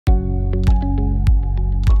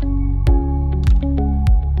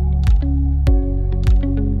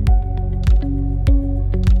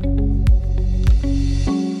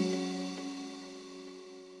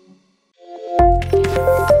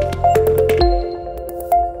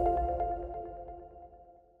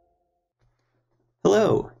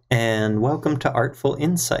and welcome to ARTFul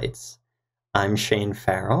Insights. I'm Shane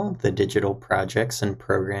Farrell, the Digital Projects and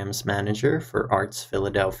Programs Manager for ARTZ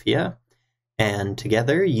Philadelphia, and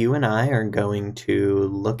together you and I are going to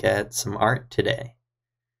look at some art today.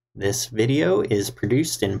 This video is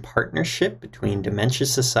produced in partnership between Dementia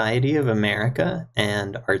Society of America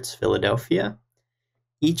and ARTZ Philadelphia.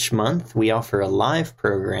 Each month we offer a live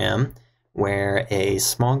program where a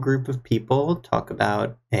small group of people talk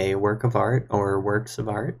about a work of art or works of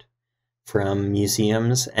art from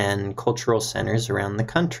museums and cultural centers around the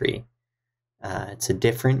country. It's a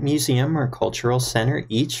different museum or cultural center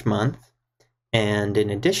each month, and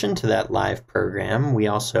in addition to that live program, we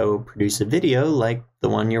also produce a video like the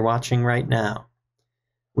one you're watching right now.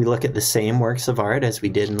 We look at the same works of art as we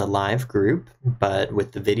did in the live group, but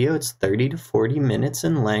with the video it's 30 to 40 minutes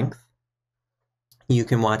in length. You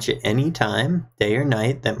can watch it anytime, day or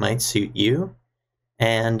night, that might suit you.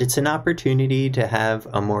 And it's an opportunity to have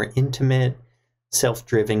a more intimate,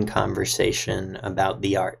 self-driven conversation about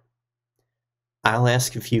the art. I'll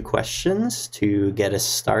ask a few questions to get us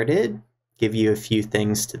started, give you a few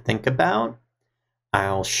things to think about.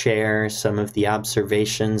 I'll share some of the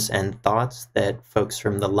observations and thoughts that folks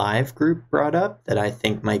from the live group brought up that I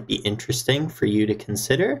think might be interesting for you to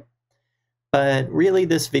consider. But really,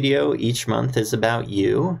 this video each month is about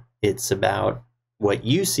you. It's about what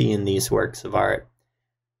you see in these works of art,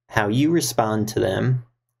 how you respond to them,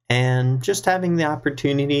 and just having the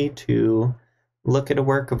opportunity to look at a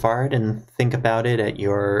work of art and think about it at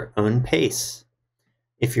your own pace.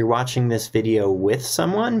 If you're watching this video with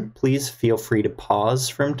someone, please feel free to pause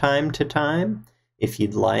from time to time if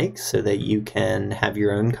you'd like, so that you can have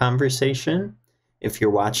your own conversation. If you're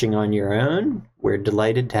watching on your own, we're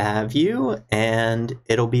delighted to have you, and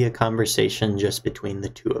it'll be a conversation just between the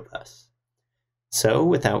two of us. So,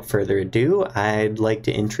 without further ado, I'd like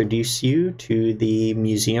to introduce you to the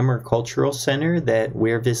museum or cultural center that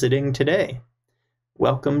we're visiting today.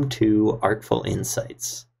 Welcome to ARTFul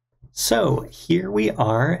Insights. So, here we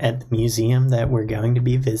are at the museum that we're going to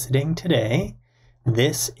be visiting today.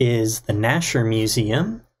 This is the Nasher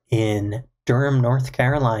Museum in Durham, North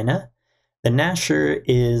Carolina. The Nasher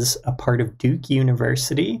is a part of Duke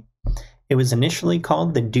University. It was initially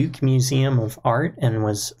called the Duke Museum of Art and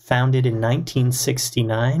was founded in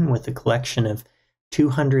 1969 with a collection of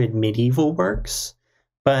 200 medieval works.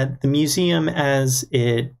 But the museum as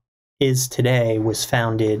it is today was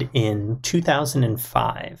founded in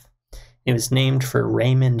 2005. It was named for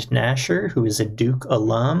Raymond Nasher, who is a Duke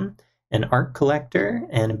alum, an art collector,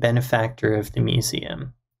 and a benefactor of the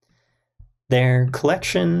museum. Their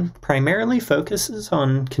collection primarily focuses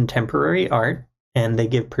on contemporary art, and they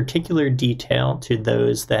give particular detail to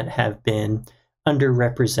those that have been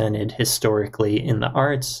underrepresented historically in the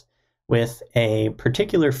arts, with a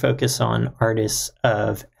particular focus on artists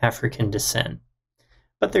of African descent.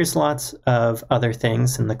 But there's lots of other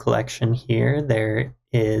things in the collection here. There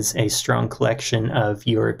is a strong collection of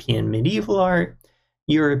European medieval art,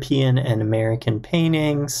 European and American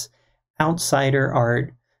paintings, outsider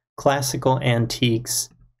art, classical antiques,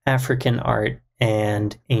 African art,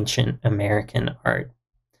 and ancient American art.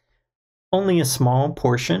 Only a small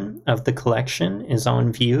portion of the collection is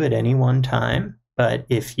on view at any one time, but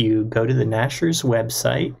if you go to the Nasher's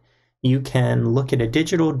website, you can look at a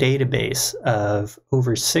digital database of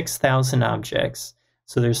over 6,000 objects,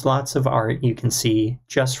 so there's lots of art you can see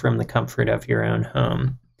just from the comfort of your own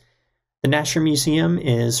home. The Nasher Museum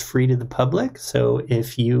is free to the public, so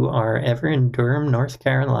if you are ever in Durham, North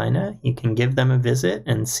Carolina, you can give them a visit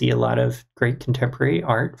and see a lot of great contemporary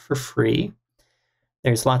art for free.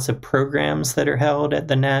 There's lots of programs that are held at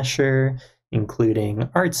the Nasher, including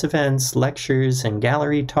arts events, lectures, and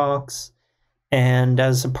gallery talks. And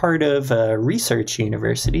as a part of a research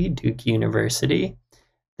university, Duke University,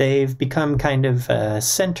 they've become kind of a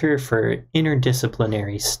center for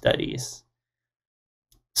interdisciplinary studies.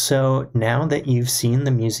 So now that you've seen the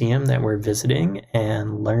museum that we're visiting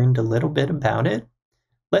and learned a little bit about it,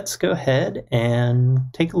 let's go ahead and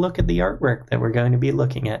take a look at the artwork that we're going to be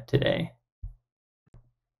looking at today.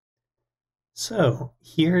 So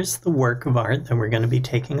here's the work of art that we're going to be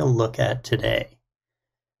taking a look at today.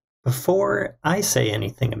 Before I say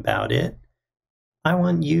anything about it, I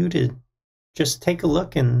want you to just take a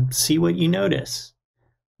look and see what you notice.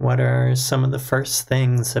 What are some of the first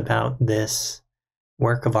things about this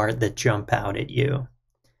work of art that jump out at you?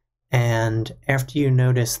 And after you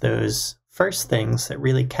notice those first things that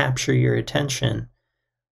really capture your attention,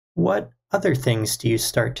 what other things do you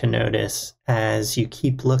start to notice as you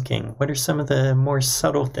keep looking? What are some of the more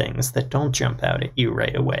subtle things that don't jump out at you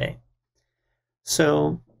right away?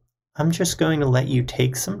 So I'm just going to let you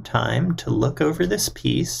take some time to look over this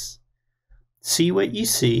piece, see what you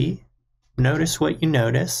see, notice what you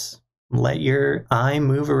notice, let your eye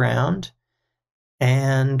move around,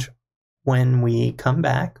 and when we come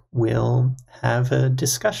back, we'll have a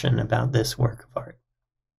discussion about this work of art.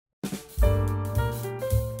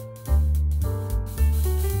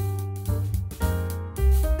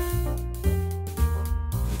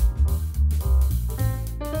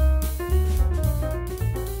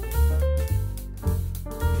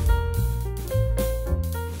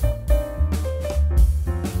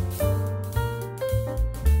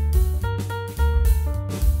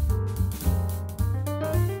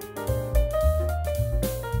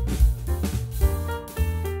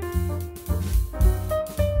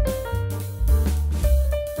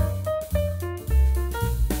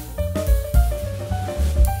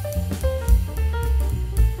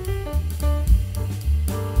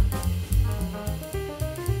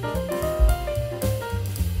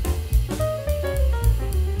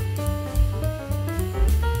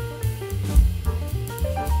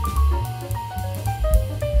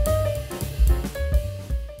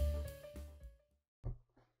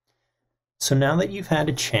 So now that you've had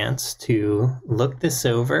a chance to look this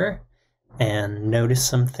over and notice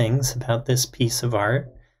some things about this piece of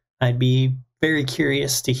art, I'd be very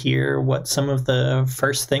curious to hear what some of the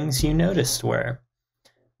first things you noticed were.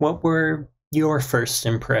 What were your first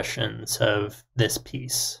impressions of this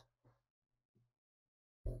piece?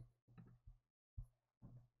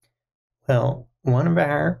 Well, one of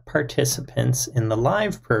our participants in the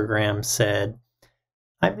live program said,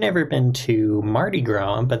 "I've never been to Mardi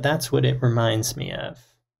Gras, but that's what it reminds me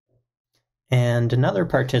of." And another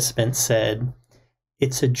participant said,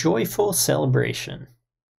 "It's a joyful celebration."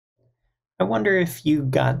 I wonder if you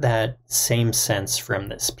got that same sense from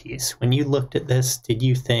this piece. When you looked at this, did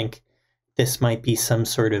you think this might be some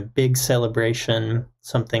sort of big celebration,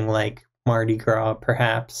 something like Mardi Gras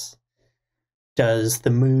perhaps? Does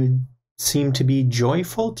the mood seem to be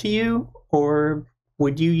joyful to you, or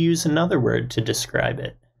would you use another word to describe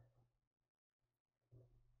it?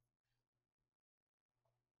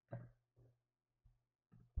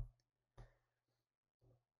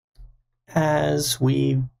 As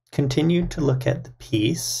we continued to look at the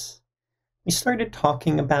piece, we started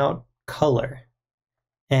talking about color,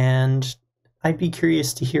 and I'd be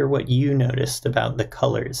curious to hear what you noticed about the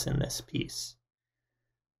colors in this piece.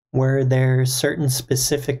 Were there certain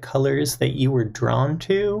specific colors that you were drawn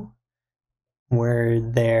to? Were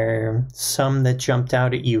there some that jumped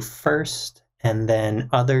out at you first, and then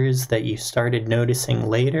others that you started noticing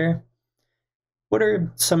later? What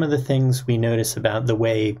are some of the things we notice about the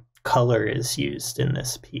way color is used in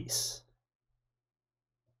this piece?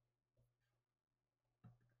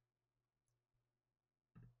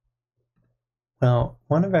 Well,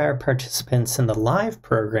 one of our participants in the live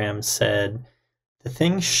program said the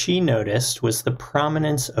thing she noticed was the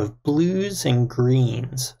prominence of blues and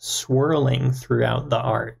greens swirling throughout the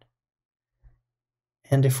art.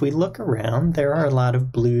 And if we look around, there are a lot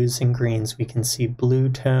of blues and greens. We can see blue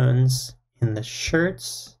tones in the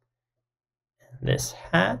shirts and this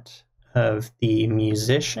hat of the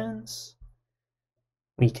musicians.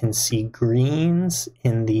 We can see greens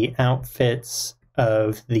in the outfits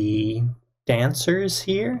of the dancers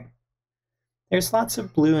here. There's lots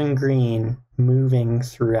of blue and green moving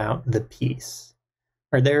throughout the piece.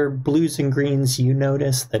 Are there blues and greens you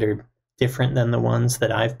notice that are different than the ones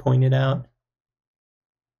that I've pointed out?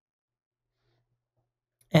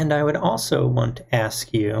 And I would also want to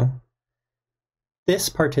ask you, this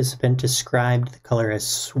participant described the color as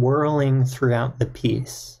swirling throughout the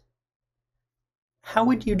piece. How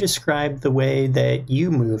would you describe the way that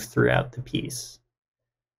you move throughout the piece?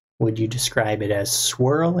 Would you describe it as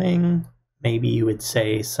swirling? Maybe you would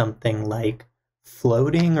say something like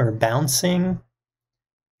floating or bouncing.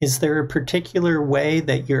 Is there a particular way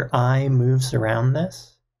that your eye moves around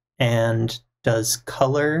this? And does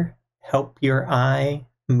color help your eye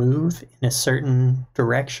move in a certain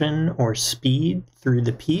direction or speed through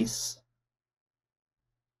the piece?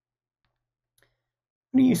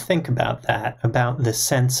 What do you think about that, about the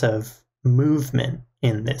sense of movement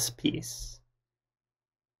in this piece?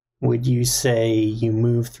 Would you say you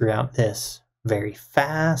move throughout this very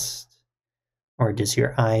fast, or does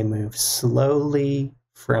your eye move slowly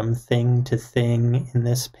from thing to thing in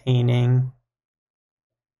this painting?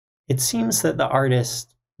 It seems that the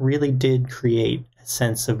artist really did create a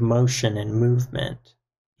sense of motion and movement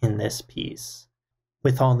in this piece,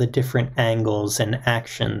 with all the different angles and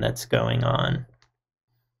action that's going on.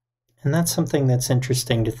 And that's something that's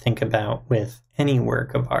interesting to think about with any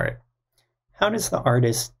work of art. How does the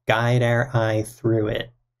artist guide our eye through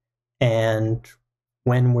it? And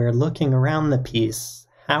when we're looking around the piece,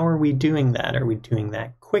 how are we doing that? Are we doing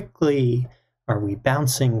that quickly? Are we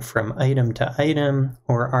bouncing from item to item?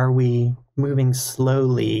 Or are we moving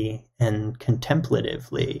slowly and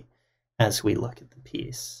contemplatively as we look at the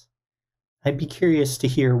piece? I'd be curious to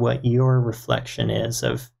hear what your reflection is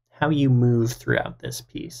of how you move throughout this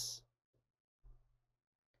piece.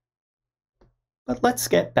 But let's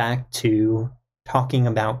get back to talking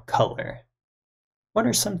about color. What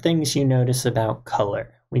are some things you notice about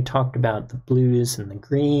color? We talked about the blues and the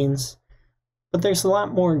greens, but there's a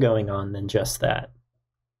lot more going on than just that.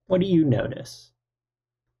 What do you notice?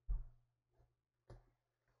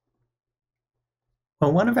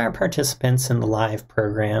 Well, one of our participants in the live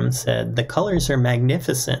program said the colors are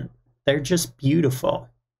magnificent. They're just beautiful.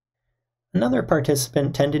 Another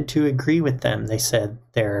participant tended to agree with them. They said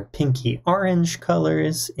there are pinky orange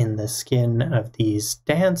colors in the skin of these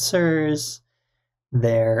dancers.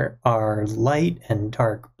 There are light and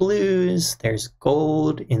dark blues, there's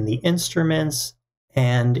gold in the instruments,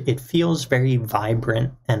 and it feels very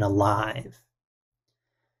vibrant and alive.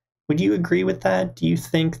 Would you agree with that? Do you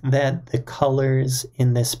think that the colors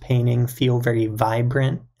in this painting feel very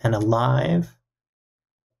vibrant and alive?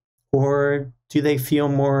 Or do they feel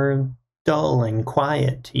more dull and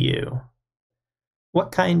quiet to you?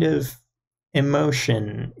 What kind of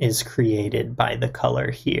emotion is created by the color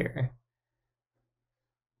here?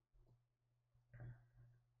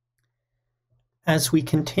 As we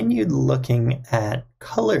continued looking at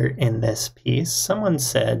color in this piece, someone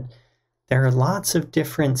said there are lots of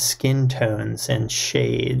different skin tones and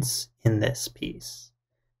shades in this piece.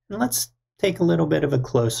 And let's take a little bit of a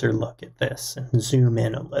closer look at this and zoom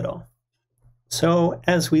in a little. So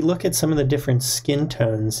as we look at some of the different skin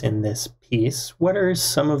tones in this piece, what are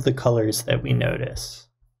some of the colors that we notice?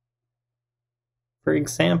 For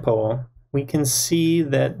example, we can see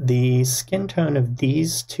that the skin tone of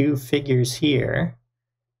these two figures here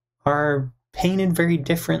are painted very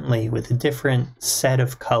differently with a different set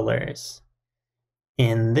of colors.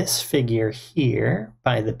 In this figure here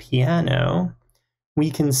by the piano, we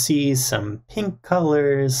can see some pink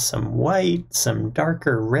colors, some white, some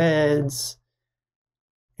darker reds.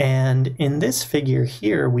 And in this figure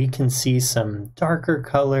here, we can see some darker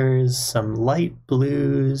colors, some light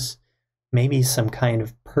blues, maybe some kind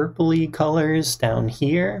of purpley colors down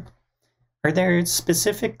here. Are there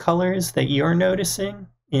specific colors that you're noticing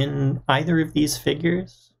in either of these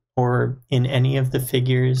figures or in any of the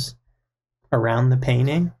figures around the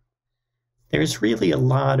painting? There's really a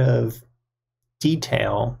lot of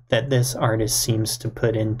detail that this artist seems to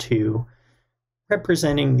put into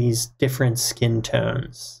representing these different skin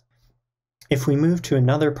tones. If we move to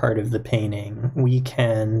another part of the painting, we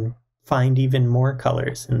can find even more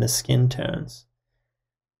colors in the skin tones.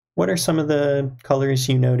 What are some of the colors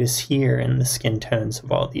you notice here in the skin tones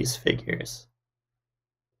of all these figures?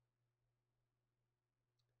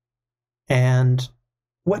 And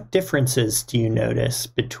what differences do you notice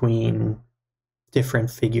between different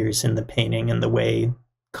figures in the painting and the way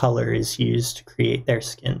color is used to create their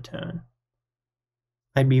skin tone?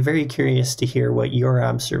 I'd be very curious to hear what your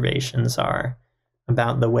observations are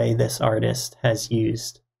about the way this artist has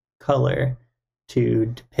used color to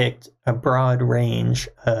depict a broad range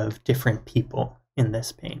of different people in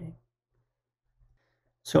this painting.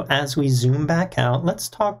 So as we zoom back out, let's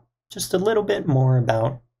talk just a little bit more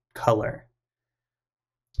about color.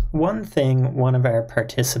 One thing one of our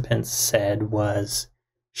participants said was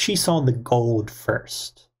she saw the gold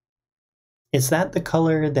first. Is that the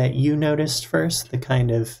color that you noticed first, the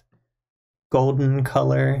kind of golden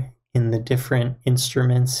color in the different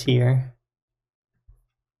instruments here?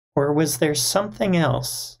 Or was there something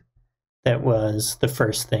else that was the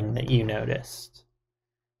first thing that you noticed?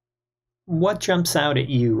 What jumps out at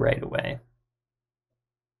you right away?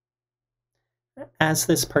 As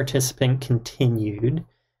this participant continued,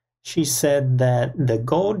 she said that the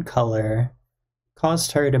gold color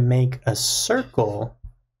caused her to make a circle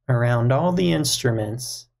around all the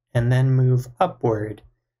instruments and then move upward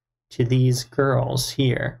to these girls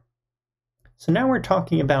here. So now we're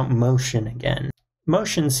talking about motion again.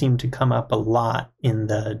 Motion seemed to come up a lot in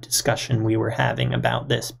the discussion we were having about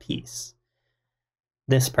this piece.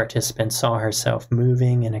 This participant saw herself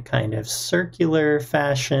moving in a kind of circular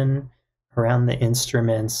fashion around the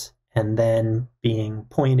instruments and then being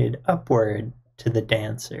pointed upward to the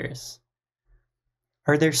dancers.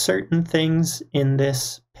 Are there certain things in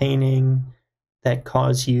this painting that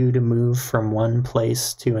cause you to move from one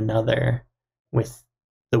place to another with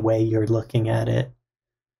the way you're looking at it?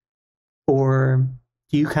 Or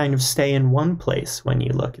do you kind of stay in one place when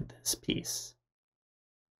you look at this piece?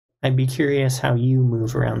 I'd be curious how you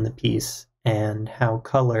move around the piece and how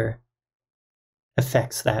color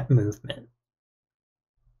affects that movement.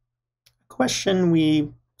 A question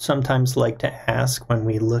we sometimes like to ask when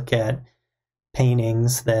we look at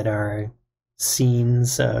paintings that are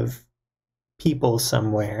scenes of people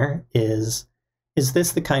somewhere is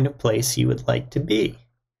this the kind of place you would like to be?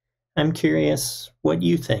 I'm curious what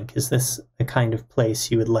you think. Is this the kind of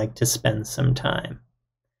place you would like to spend some time?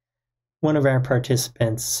 One of our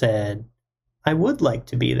participants said, I would like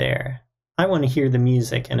to be there. I want to hear the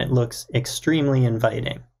music and it looks extremely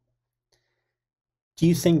inviting. Do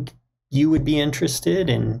you think you would be interested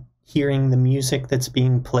in hearing the music that's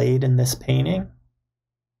being played in this painting?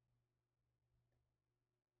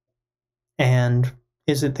 And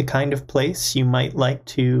is it the kind of place you might like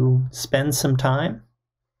to spend some time?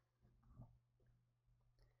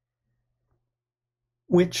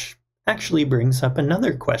 Which actually brings up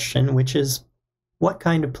another question, which is, what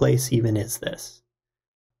kind of place even is this?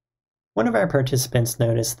 One of our participants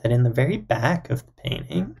noticed that in the very back of the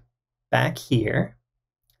painting, back here,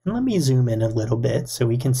 and let me zoom in a little bit so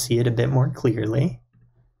we can see it a bit more clearly.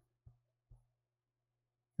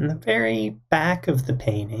 In the very back of the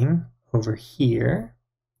painting, over here,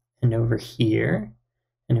 and over here,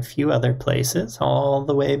 and a few other places, all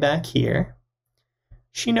the way back here,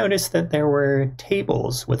 she noticed that there were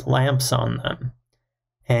tables with lamps on them,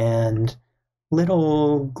 and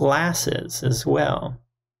little glasses as well.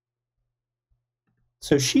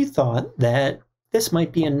 So she thought that this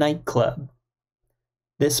might be a nightclub.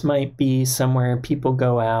 This might be somewhere people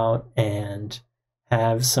go out and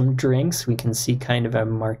have some drinks. We can see kind of a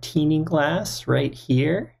martini glass right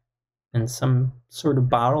here, and some sort of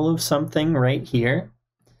bottle of something right here.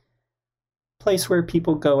 Place where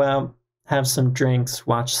people go out, have some drinks,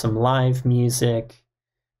 watch some live music.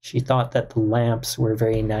 She thought that the lamps were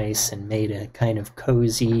very nice and made a kind of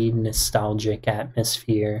cozy, nostalgic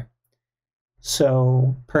atmosphere.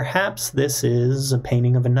 So perhaps this is a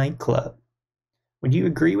painting of a nightclub. Would you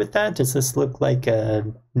agree with that? Does this look like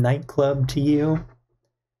a nightclub to you?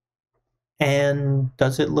 And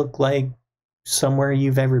does it look like somewhere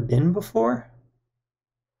you've ever been before?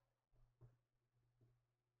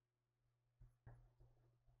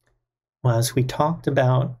 Well, as we talked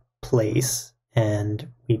about place and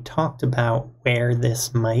we talked about where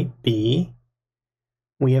this might be,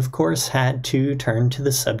 we of course had to turn to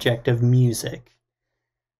the subject of music.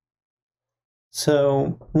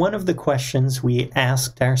 So one of the questions we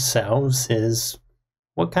asked ourselves is,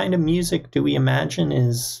 what kind of music do we imagine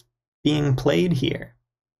is being played here?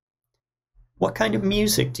 What kind of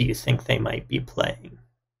music do you think they might be playing?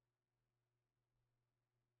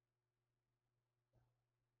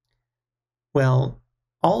 Well,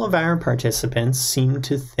 all of our participants seem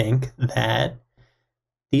to think that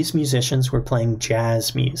these musicians were playing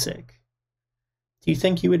jazz music. Do you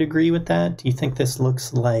think you would agree with that? Do you think this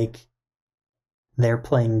looks like they're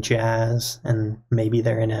playing jazz and maybe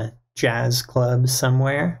they're in a jazz club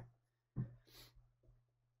somewhere?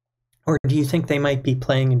 Or do you think they might be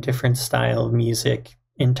playing a different style of music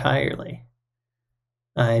entirely?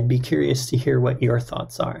 I'd be curious to hear what your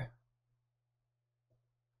thoughts are.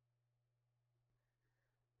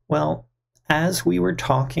 Well, as we were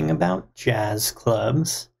talking about jazz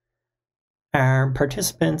clubs, our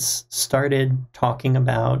participants started talking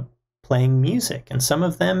about playing music, and some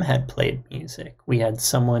of them had played music. We had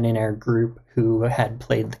someone in our group who had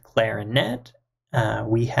played the clarinet.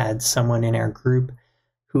 We had someone in our group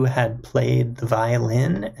who had played the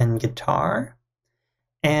violin and guitar.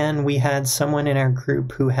 And we had someone in our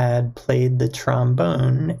group who had played the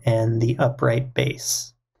trombone and the upright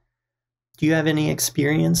bass. Do you have any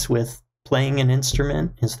experience with playing an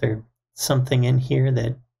instrument? Is there something in here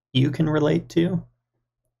that you can relate to?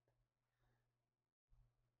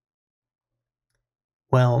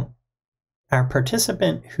 Well, our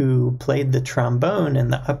participant who played the trombone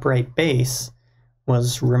and the upright bass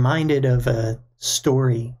was reminded of a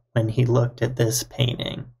story when he looked at this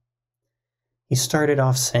painting. He started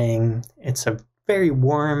off saying, "It's a very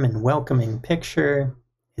warm and welcoming picture.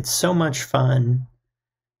 It's so much fun.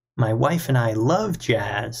 My wife and I love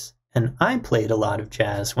jazz, and I played a lot of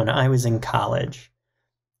jazz when I was in college.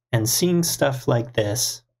 And seeing stuff like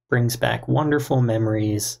this brings back wonderful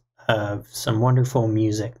memories of some wonderful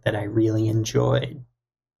music that I really enjoyed."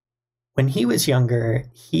 When he was younger,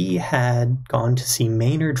 he had gone to see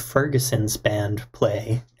Maynard Ferguson's band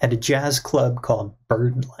play at a jazz club called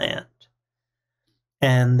Birdland.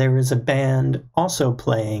 And there was a band also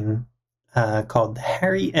playing called the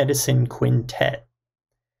Harry Edison Quintet.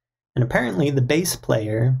 And apparently the bass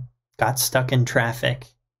player got stuck in traffic.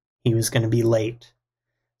 He was going to be late.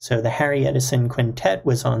 So the Harry Edison Quintet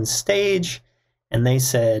was on stage, and they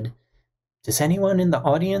said, Does anyone in the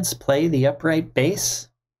audience play the upright bass?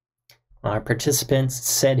 Well, our participant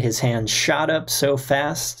said his hand shot up so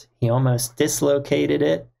fast he almost dislocated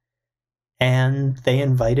it, and they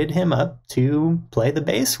invited him up to play the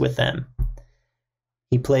bass with them.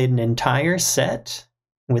 He played an entire set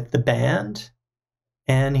with the band,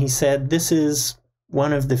 and he said this is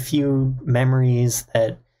one of the few memories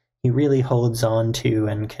that he really holds on to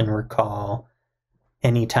and can recall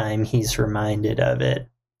anytime he's reminded of it.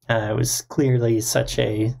 It was clearly such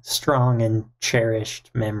a strong and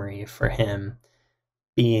cherished memory for him,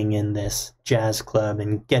 being in this jazz club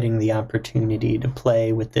and getting the opportunity to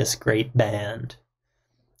play with this great band.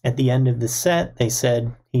 At the end of the set, they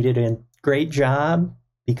said he did a great job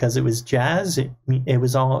because it was jazz. It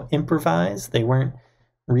was all improvised. They weren't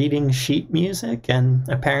reading sheet music, and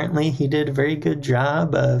apparently he did a very good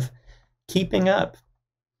job of keeping up.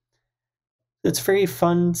 It's very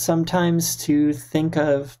fun sometimes to think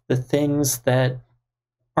of the things that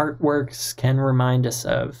artworks can remind us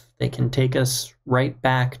of. They can take us right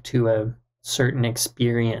back to a certain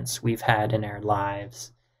experience we've had in our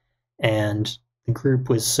lives. And the group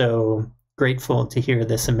was so grateful to hear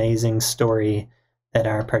this amazing story that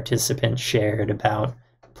our participant shared about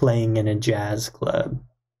playing in a jazz club.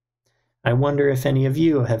 I wonder if any of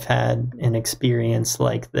you have had an experience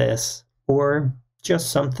like this, or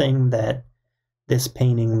just something that this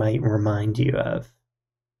painting might remind you of.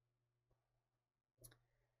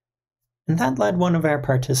 And that led one of our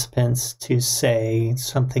participants to say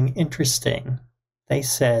something interesting. They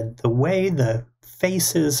said the way the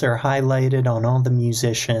faces are highlighted on all the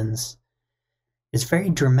musicians is very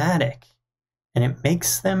dramatic, and it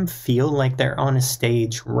makes them feel like they're on a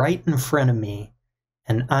stage right in front of me,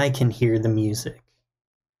 and I can hear the music.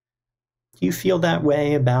 Do you feel that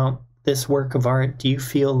way about this work of art? Do you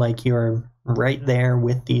feel like you're right there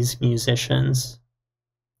with these musicians?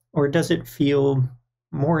 Or does it feel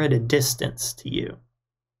more at a distance to you?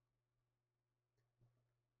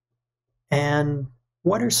 And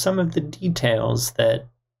what are some of the details that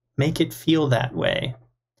make it feel that way?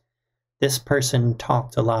 This person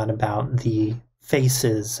talked a lot about the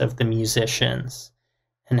faces of the musicians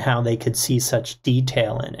and how they could see such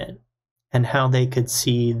detail in it, and how they could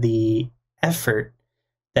see the effort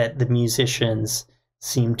that the musicians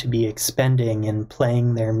seem to be expending in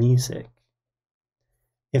playing their music.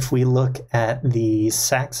 If we look at the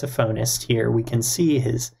saxophonist here, we can see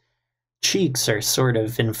his cheeks are sort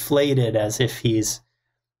of inflated as if he's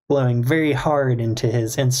blowing very hard into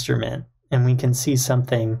his instrument. And we can see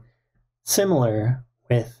something similar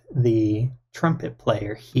with the trumpet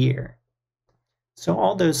player here. So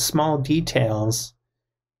all those small details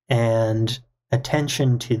and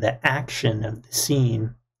attention to the action of the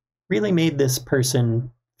scene really made this person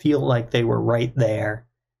feel like they were right there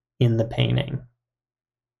in the painting.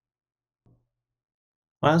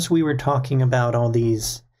 As we were talking about all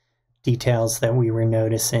these details that we were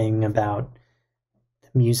noticing about the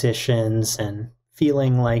musicians and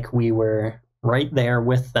feeling like we were right there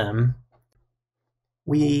with them,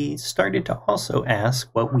 we started to also ask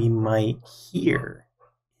what we might hear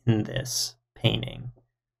in this painting.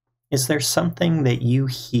 Is there something that you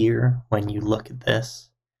hear when you look at this?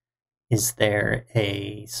 Is there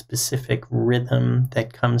a specific rhythm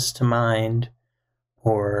that comes to mind,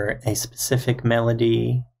 or a specific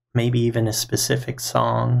melody, maybe even a specific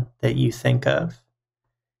song that you think of?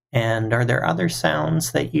 And are there other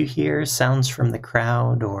sounds that you hear, sounds from the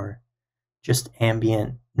crowd, or just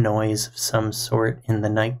ambient noise of some sort in the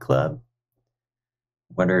nightclub?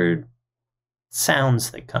 What are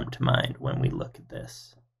sounds that come to mind when we look at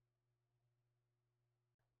this?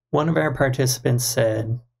 One of our participants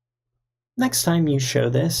said, "Next time you show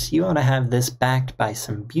this, you ought to have this backed by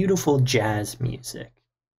some beautiful jazz music."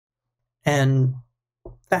 And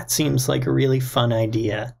that seems like a really fun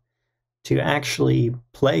idea, to actually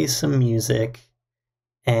play some music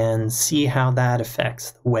and see how that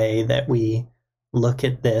affects the way that we look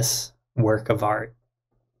at this work of art.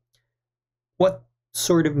 What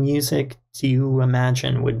sort of music do you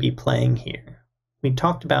imagine would be playing here? We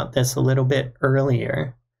talked about this a little bit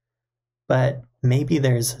earlier, but maybe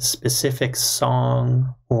there's a specific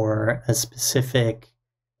song or a specific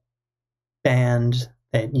band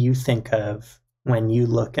that you think of when you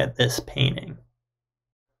look at this painting.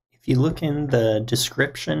 If you look in the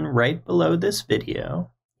description right below this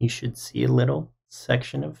video, you should see a little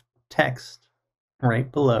section of text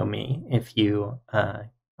right below me if you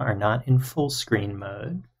are not in full screen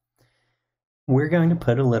mode. We're going to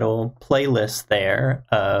put a little playlist there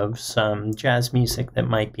of some jazz music that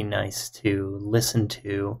might be nice to listen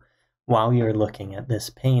to while you're looking at this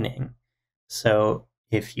painting. So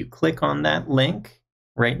if you click on that link,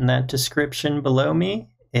 right in that description below me.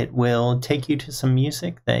 It will take you to some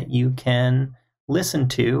music that you can listen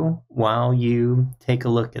to while you take a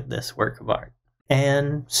look at this work of art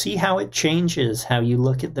and see how it changes how you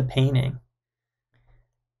look at the painting.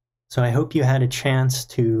 So I hope you had a chance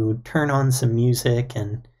to turn on some music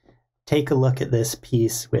and take a look at this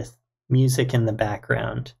piece with music in the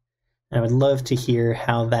background. I would love to hear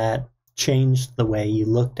how that changed the way you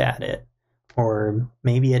looked at it, or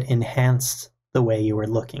maybe it enhanced the way you were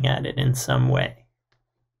looking at it in some way.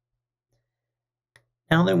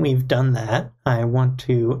 Now that we've done that, I want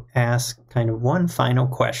to ask kind of one final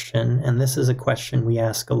question, and this is a question we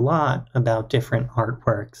ask a lot about different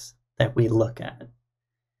artworks that we look at.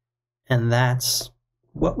 And that's,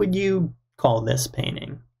 what would you call this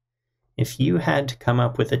painting? If you had to come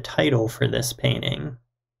up with a title for this painting,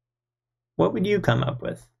 what would you come up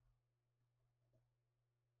with?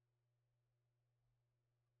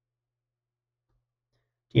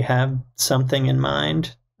 Do you have something in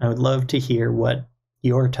mind? I would love to hear what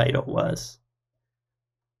your title was.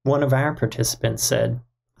 One of our participants said,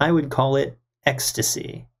 I would call it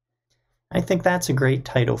Ecstasy. I think that's a great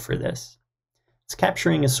title for this. It's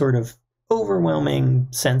capturing a sort of overwhelming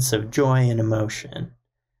sense of joy and emotion.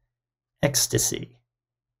 Ecstasy.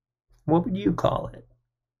 What would you call it?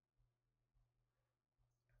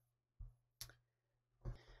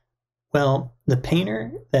 Well, the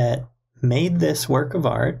painter that made this work of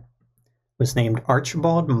art was named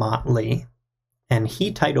Archibald Motley, and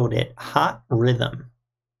he titled it Hot Rhythm.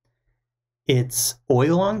 It's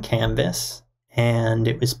oil on canvas, and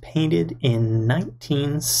it was painted in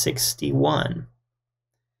 1961.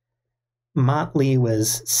 Motley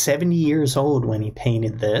was 70 years old when he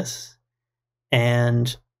painted this,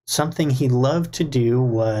 and something he loved to do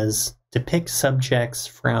was depict subjects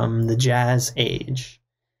from the Jazz Age.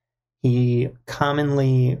 He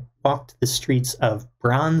commonly walked the streets of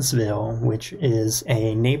Bronzeville, which is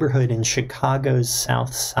a neighborhood in Chicago's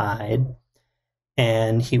South Side,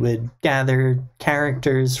 and he would gather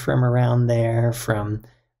characters from around there, from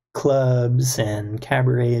clubs and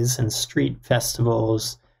cabarets and street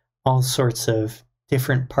festivals, all sorts of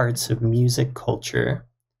different parts of music culture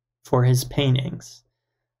for his paintings.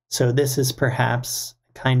 So this is perhaps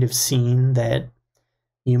a kind of scene that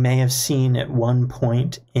you may have seen at one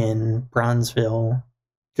point in Bronzeville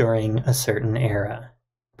during a certain era.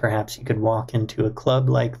 Perhaps you could walk into a club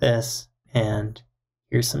like this and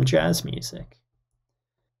hear some jazz music.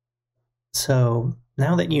 So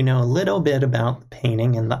now that you know a little bit about the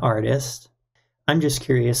painting and the artist, I'm just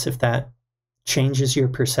curious if that changes your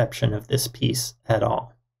perception of this piece at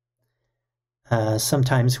all.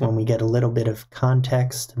 Sometimes when we get a little bit of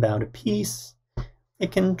context about a piece,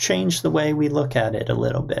 it can change the way we look at it a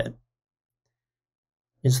little bit.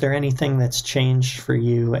 Is there anything that's changed for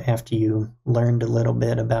you after you learned a little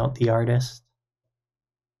bit about the artist?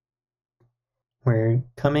 We're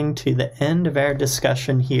coming to the end of our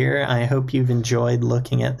discussion here. I hope you've enjoyed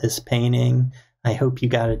looking at this painting. I hope you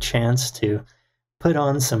got a chance to put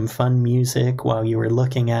on some fun music while you were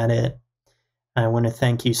looking at it. I want to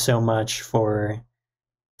thank you so much for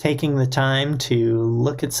taking the time to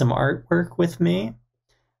look at some artwork with me.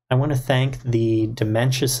 I want to thank the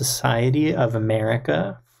Dementia Society of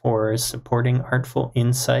America for supporting ARTFul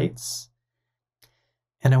Insights.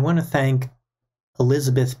 And I want to thank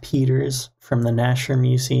Elizabeth Peters from the Nasher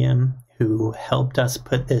Museum, who helped us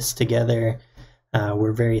put this together.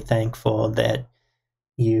 We're very thankful that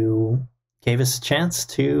you gave us a chance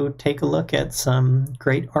to take a look at some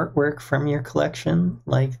great artwork from your collection,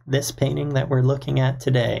 like this painting that we're looking at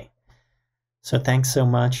today. So thanks so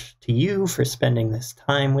much to you for spending this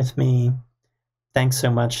time with me. Thanks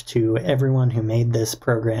so much to everyone who made this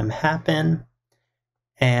program happen.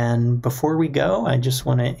 And before we go, I just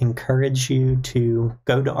want to encourage you to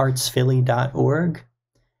go to artsphilly.org,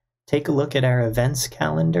 take a look at our events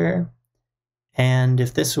calendar, and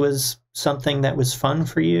if this was something that was fun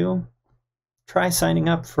for you, try signing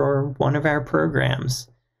up for one of our programs.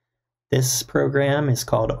 This program is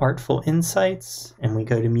called ARTFul Insights, and we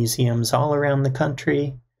go to museums all around the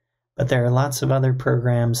country, but there are lots of other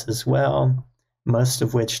programs as well, most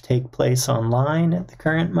of which take place online at the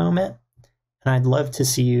current moment, and I'd love to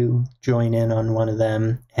see you join in on one of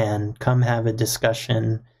them and come have a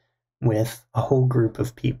discussion with a whole group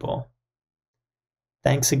of people.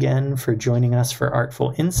 Thanks again for joining us for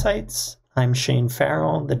ARTFul Insights. I'm Shane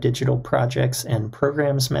Farrell, the Digital Projects and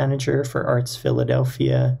Programs Manager for Arts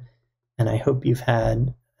Philadelphia, and I hope you've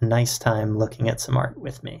had a nice time looking at some art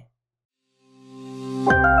with me.